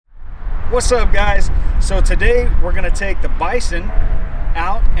What's up, guys? So today we're going to take the Bison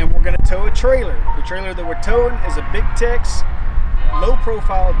out and we're going to tow a trailer. The trailer that we're towing is a Big Tex low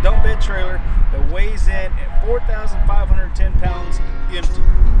profile dump bed trailer that weighs in at 4,510 pounds empty.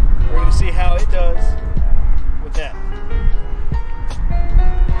 We're going to see how it does with that.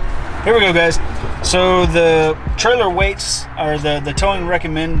 Here we go, guys. So the trailer weights, or the towing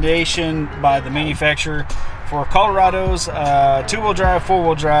recommendation by the manufacturer for Colorado's 2-wheel drive,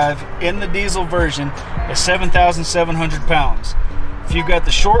 4-wheel drive in the diesel version is 7,700 pounds. If you've got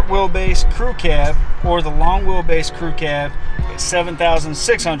the short wheelbase crew cab or the long wheelbase crew cab, it's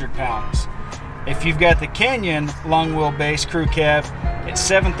 7,600 pounds. If you've got the Canyon long wheelbase crew cab, it's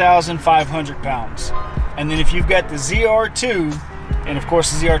 7,500 pounds. And then if you've got the ZR2, and of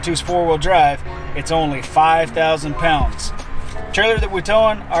course the ZR2 is 4-wheel drive, it's only 5,000 pounds. Trailer that we're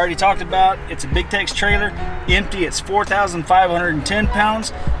towing, I already talked about. It's a Big Tex trailer. Empty, it's 4,510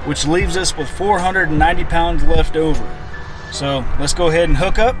 pounds, which leaves us with 490 pounds left over. So let's go ahead and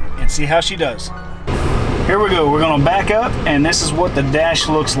hook up and see how she does. Here we go. We're going to back up, and this is what the dash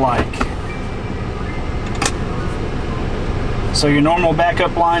looks like. So your normal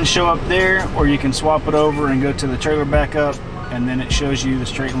backup lines show up there, or you can swap it over and go to the trailer backup, and then it shows you the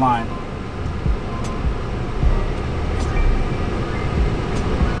straight line.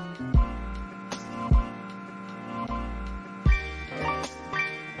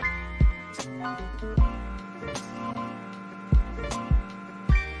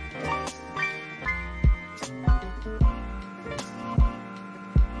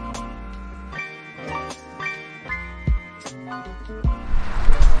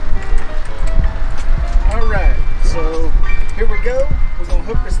 Alright, so here we go. We're going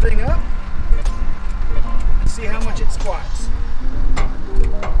to hook this thing up and see how much it squats.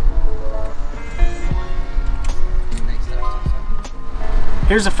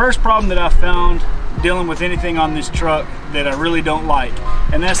 Here's the first problem that I found dealing with anything on this truck that I really don't like,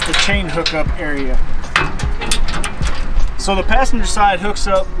 and that's the chain hookup area. So the passenger side hooks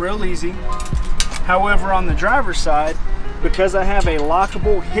up real easy. However, on the driver's side, because I have a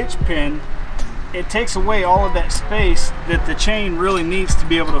lockable hitch pin, it takes away all of that space that the chain really needs to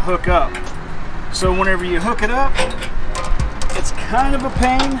be able to hook up. So whenever you hook it up, it's kind of a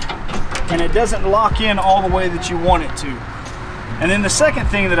pain, and it doesn't lock in all the way that you want it to. And then the second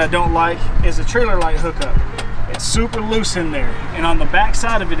thing that I don't like is the trailer light hookup. It's super loose in there, and on the back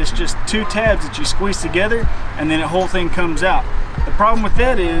side of it, it's just 2 tabs that you squeeze together, and then the whole thing comes out. The problem with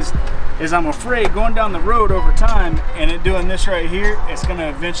that is I'm afraid going down the road over time and it doing this right here, it's going to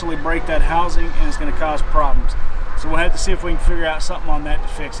eventually break that housing and it's going to cause problems. So we'll have to see if we can figure out something on that to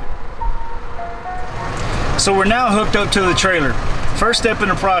fix it. So we're now hooked up to the trailer. First step in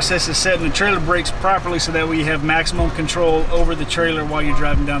the process is setting the trailer brakes properly so that way you have maximum control over the trailer while you're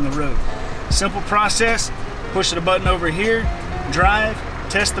driving down the road. Simple process, push the button over here, drive,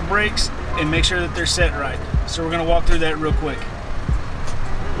 test the brakes, and make sure that they're set right. So we're going to walk through that real quick.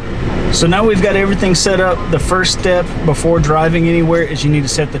 So now we've got everything set up. The first step before driving anywhere is you need to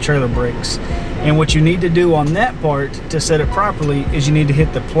set the trailer brakes. And what you need to do on that part to set it properly is you need to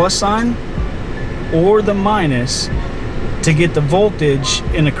hit the plus sign or the minus to get the voltage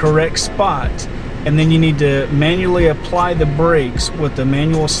in the correct spot. And then you need to manually apply the brakes with the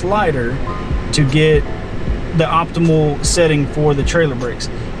manual slider to get the optimal setting for the trailer brakes.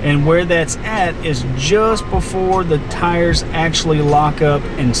 And where that's at is just before the tires actually lock up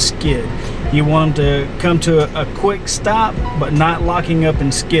and skid. You want them to come to a quick stop, but not locking up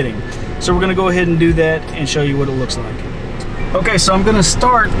and skidding. So we're going to go ahead and do that and show you what it looks like. Okay, so I'm going to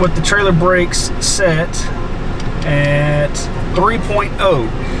start with the trailer brakes set at 3.0.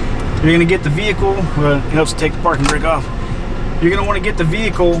 You're going to get the vehicle, well, it helps to take the parking brake off. You're going to want to get the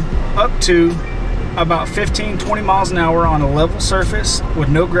vehicle up to about 15-20 miles an hour on a level surface with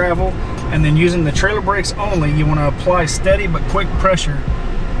no gravel, and then using the trailer brakes only, you want to apply steady but quick pressure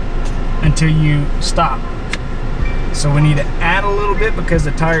until you stop. So we need to add a little bit because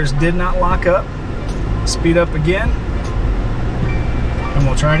the tires did not lock up. Speed up again, and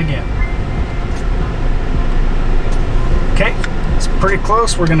we'll try it again. Okay, it's pretty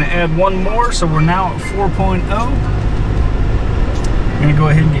close. We're going to add one more, so we're now at 4.0. I'm going to go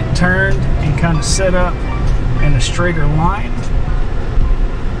ahead and get turned and kind of set up in a straighter line.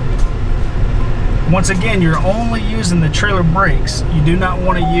 Once again, you're only using the trailer brakes. You do not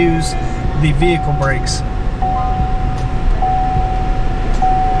want to use the vehicle brakes.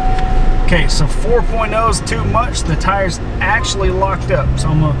 Okay, so 4.0 is too much. The tire's actually locked up. So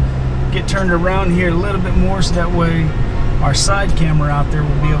I'm going to get turned around here a little bit more so that way our side camera out there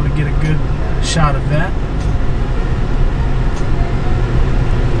will be able to get a good shot of that.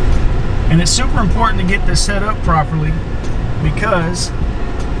 And it's super important to get this set up properly, because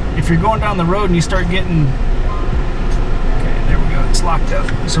if you're going down the road and you start getting, okay, there we go, it's locked up.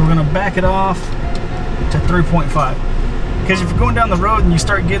 So we're gonna back it off to 3.5. Because if you're going down the road and you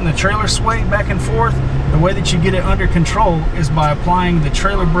start getting the trailer sway back and forth, the way that you get it under control is by applying the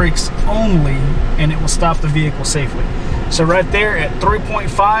trailer brakes only, and it will stop the vehicle safely. So right there at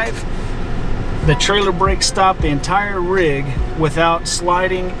 3.5, the trailer brakes stop the entire rig without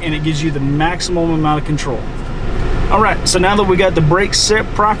sliding, and it gives you the maximum amount of control. All right, so now that we got the brakes set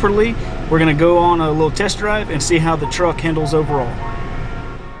properly, we're gonna go on a little test drive and see how the truck handles overall.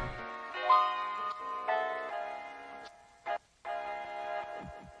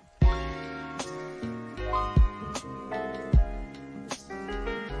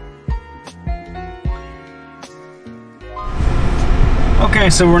 Okay,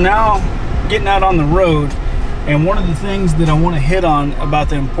 so we're now getting out on the road, and one of the things that I want to hit on about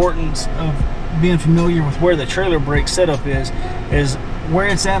the importance of being familiar with where the trailer brake setup is where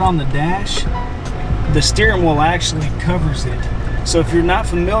it's at on the dash. The steering wheel actually covers it. So if you're not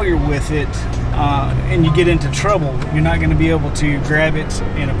familiar with it and you get into trouble, you're not going to be able to grab it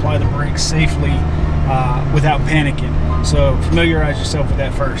and apply the brakes safely without panicking. So familiarize yourself with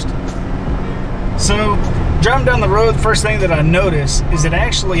that first. So driving down the road, the first thing that I notice is it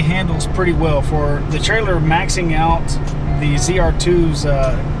actually handles pretty well for the trailer maxing out the ZR2's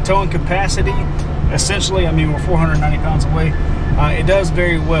towing capacity. Essentially, I mean, we're 490 pounds away. It does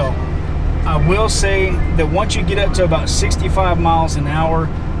very well. I will say that once you get up to about 65 miles an hour,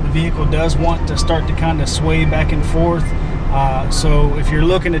 the vehicle does want to start to kind of sway back and forth. So if you're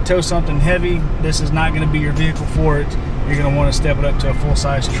looking to tow something heavy, this is not going to be your vehicle for it. You're going to want to step it up to a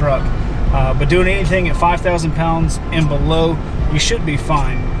full-size truck. But doing anything at 5,000 pounds and below, you should be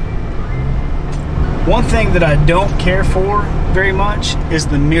fine. One thing that I don't care for very much is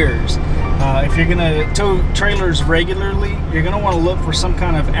the mirrors. If you're going to tow trailers regularly, you're going to want to look for some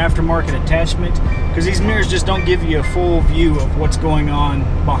kind of aftermarket attachment, because these mirrors just don't give you a full view of what's going on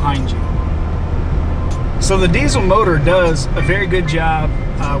behind you. So the diesel motor does a very good job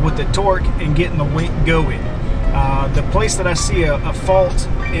with the torque and getting the weight going. The place that I see a fault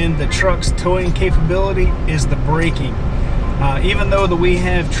in the truck's towing capability is the braking. Even though that we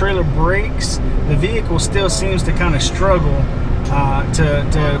have trailer brakes, the vehicle still seems to kind of struggle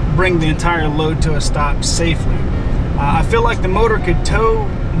to bring the entire load to a stop safely. I feel like the motor could tow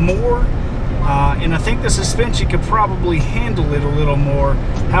more, and I think the suspension could probably handle it a little more.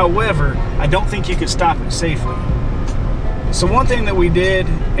 However, I don't think you could stop it safely. So one thing that we did,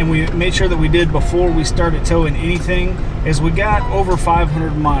 and we made sure that we did before we started towing anything, is we got over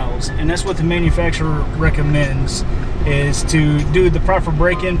 500 miles, and that's what the manufacturer recommends, is to do the proper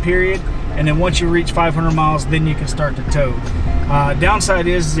break-in period, and then once you reach 500 miles, then you can start to tow. Downside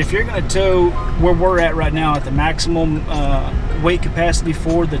is if you're going to tow where we're at right now at the maximum weight capacity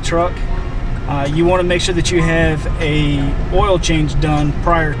for the truck, you want to make sure that you have a oil change done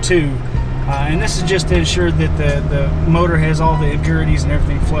prior to. And this is just to ensure that the motor has all the impurities and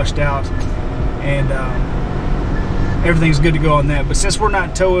everything flushed out, and everything's good to go on that. But since we're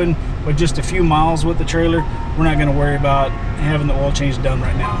not towing with just a few miles with the trailer, we're not going to worry about having the oil change done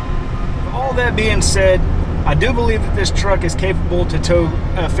right now. All that being said, I do believe that this truck is capable to tow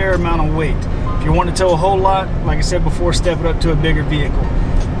a fair amount of weight. If you want to tow a whole lot, like I said before, step it up to a bigger vehicle.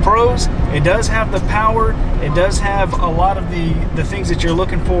 Pros, it does have the power, it does have a lot of the things that you're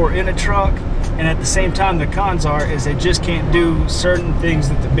looking for in a truck, and at the same time the cons is it just can't do certain things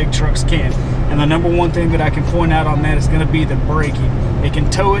that the big trucks can. And the number one thing that I can point out on that is going to be the braking. It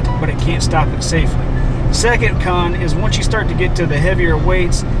can tow it, but it can't stop it safely. Second con is once you start to get to the heavier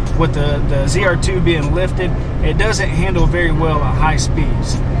weights, with the ZR2 being lifted, it doesn't handle very well at high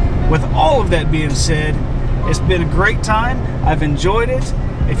speeds. With all of that being said, it's been a great time. I've enjoyed it.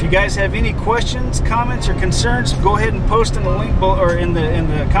 If you guys have any questions, comments, or concerns, go ahead and post in the link below, or in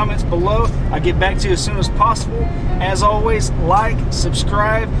the comments below. I'll get back to you as soon as possible. As always, like,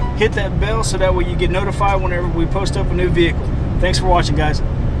 subscribe, hit that bell so that way you get notified whenever we post up a new vehicle. Thanks for watching, guys.